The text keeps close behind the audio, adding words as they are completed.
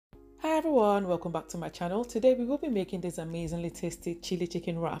Hi everyone, welcome back to my channel. Today we will be making this amazingly tasty chili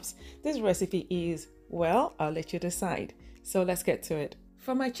chicken wraps. This recipe is, well, I'll let you decide. So let's get to it.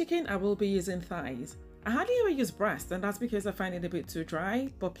 For my chicken, I will be using thighs. I hardly ever use breast, and that's because I find it a bit too dry,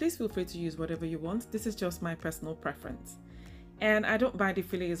 but please feel free to use whatever you want. This is just my personal preference. And I don't buy the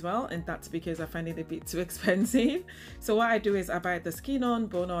fillet as well, and that's because I find it a bit too expensive. So what I do is I buy the skin on,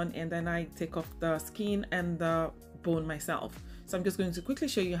 bone on, and then I take off the skin and the bone myself. So I'm just going to quickly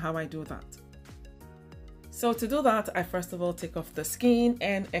show you how I do that. So to do that, I first of all take off the skin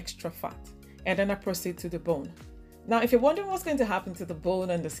and extra fat, and then I proceed to the bone. Now, if you're wondering what's going to happen to the bone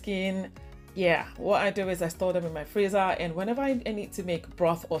and the skin, yeah, what I do is I store them in my freezer, and whenever I need to make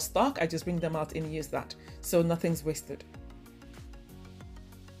broth or stock, I just bring them out and use that. So nothing's wasted.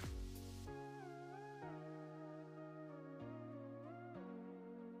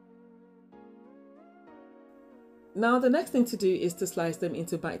 Now the next thing to do is to slice them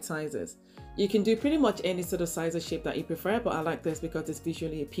into bite sizes. You can do pretty much any sort of size or shape that you prefer, but I like this because it's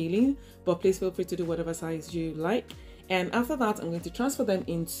visually appealing, but please feel free to do whatever size you like. And after that, I'm going to transfer them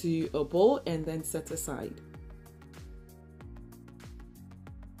into a bowl and then set aside.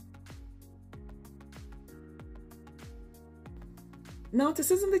 Now to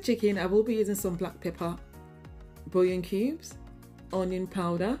season the chicken, I will be using some black pepper, bouillon cubes, onion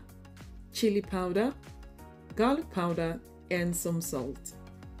powder, chili powder, garlic powder, and some salt.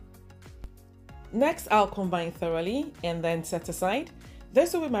 Next, I'll combine thoroughly and then set aside.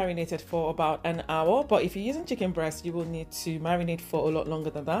 This will be marinated for about an hour, but if you're using chicken breast, you will need to marinate for a lot longer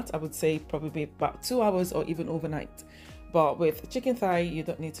than that. I would say probably about 2 hours or even overnight. But with chicken thigh, you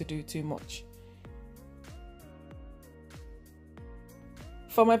don't need to do too much.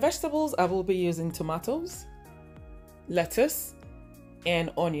 For my vegetables, I will be using tomatoes, lettuce, and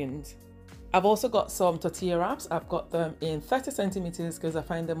onions. I've also got some tortilla wraps. I've got them in 30 centimeters because I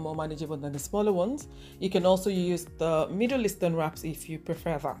find them more manageable than the smaller ones. You can also use the Middle Eastern wraps if you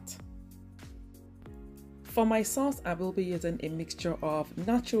prefer that. For my sauce, I will be using a mixture of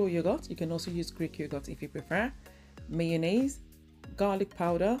natural yogurt. You can also use Greek yogurt if you prefer, mayonnaise, garlic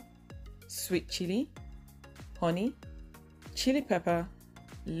powder, sweet chili, honey, chili pepper,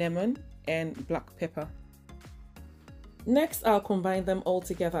 lemon, and black pepper. Next, I'll combine them all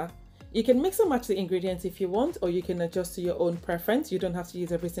together. You can mix and match the ingredients if you want, or you can adjust to your own preference. You don't have to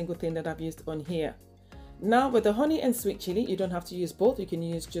use every single thing that I've used on here. Now with the honey and sweet chili, you don't have to use both. You can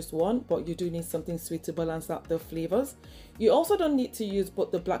use just one, but you do need something sweet to balance out the flavors. You also don't need to use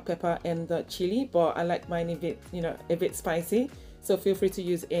both the black pepper and the chili, but I like mine a bit spicy. So feel free to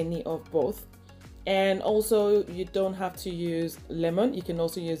use any of both. And also you don't have to use lemon. You can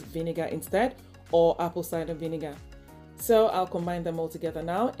also use vinegar instead, or apple cider vinegar. So I'll combine them all together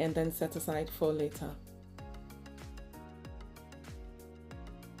now and then set aside for later.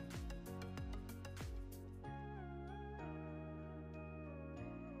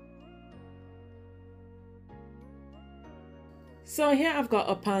 So here I've got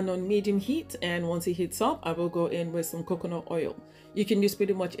a pan on medium heat, and once it heats up, I will go in with some coconut oil. You can use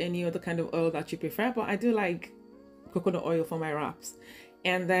pretty much any other kind of oil that you prefer, but I do like coconut oil for my wraps.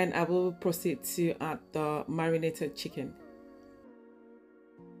 And then I will proceed to add the marinated chicken.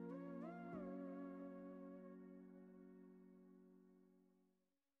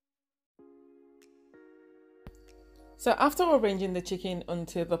 So after arranging the chicken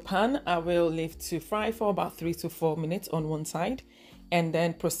onto the pan, I will leave to fry for about 3 to 4 minutes on one side and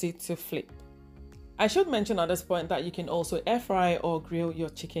then proceed to flip. I should mention at this point that you can also air fry or grill your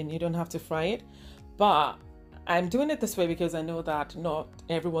chicken. You don't have to fry it, but I'm doing it this way because I know that not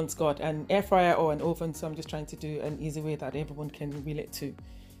everyone's got an air fryer or an oven, so I'm just trying to do an easy way that everyone can relate to.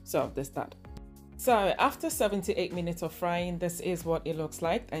 So there's that. So after 7 to 8 minutes of frying, this is what it looks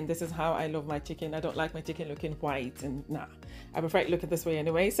like, and this is how I love my chicken. I don't like my chicken looking white, and nah, I prefer it looking this way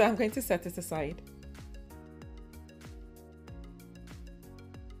anyway, so I'm going to set it aside.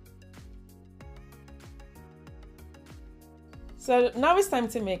 So now it's time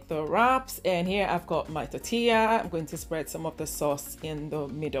to make the wraps, and here I've got my tortilla. I'm going to spread some of the sauce in the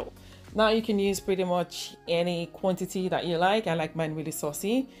middle. Now you can use pretty much any quantity that you like. I like mine really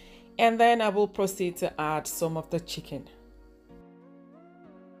saucy. And then I will proceed to add some of the chicken.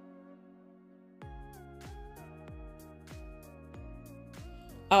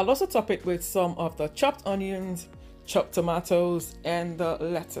 I'll also top it with some of the chopped onions, chopped tomatoes, and the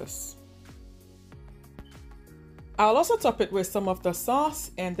lettuce. I'll also top it with some of the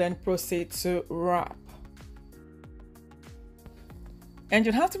sauce and then proceed to wrap. And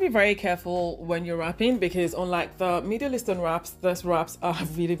you'll have to be very careful when you're wrapping, because unlike the Middle Eastern wraps, these wraps are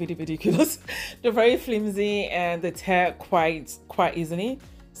really ridiculous. They're very flimsy and they tear quite easily.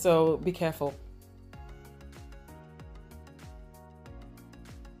 So be careful.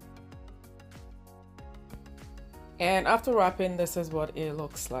 And after wrapping, this is what it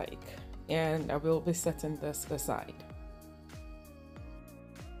looks like. And I will be setting this aside.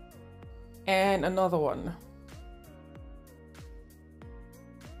 And another one.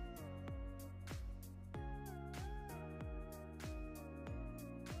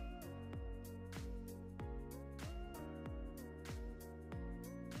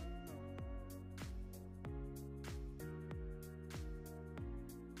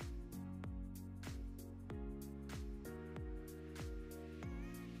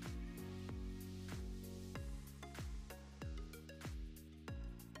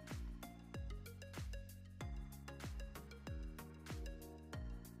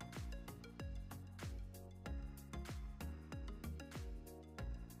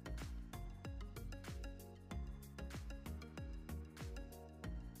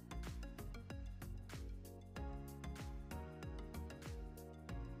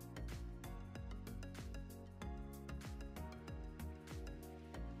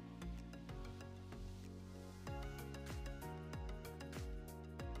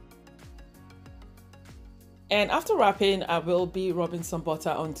 And after wrapping, I will be rubbing some butter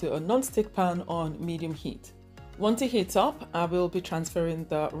onto a non-stick pan on medium heat. Once it heats up, I will be transferring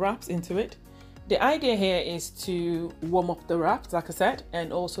the wraps into it. The idea here is to warm up the wraps, like I said,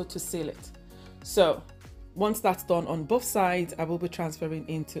 and also to seal it. So once that's done on both sides, I will be transferring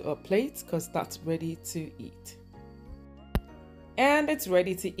into a plate because that's ready to eat. And it's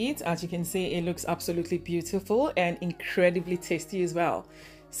ready to eat. As you can see, it looks absolutely beautiful and incredibly tasty as well.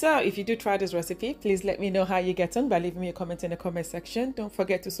 So if you do try this recipe, please let me know how you get on by leaving me a comment in the comment section. Don't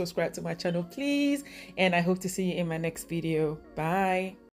forget to subscribe to my channel, please. And I hope to see you in my next video. Bye.